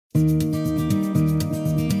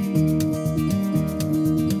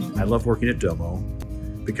love working at Domo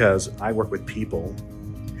because I work with people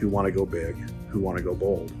who want to go big, who want to go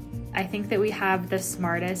bold. I think that we have the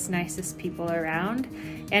smartest, nicest people around.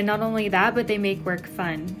 And not only that, but they make work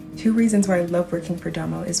fun. 2 reasons why I love working for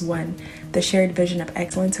Domo is 1, the shared vision of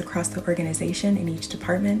excellence across the organization in each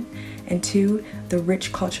department, and 2, the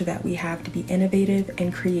rich culture that we have to be innovative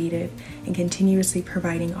and creative and continuously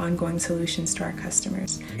providing ongoing solutions to our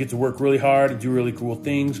customers. I get to work really hard and do really cool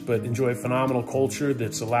things, but enjoy a phenomenal culture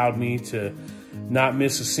that's allowed me to not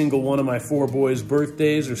miss a single one of my 4 boys'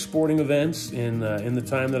 birthdays or sporting events in the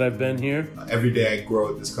time that I've been here. Every day I grow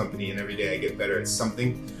at this company and every day I get better at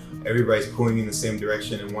something. Everybody's pulling in the same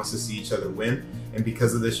direction and wants to see each other win. And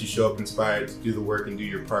because of this, you show up inspired to do the work and do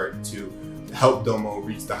your part to help Domo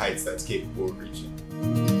reach the heights that's capable of reaching.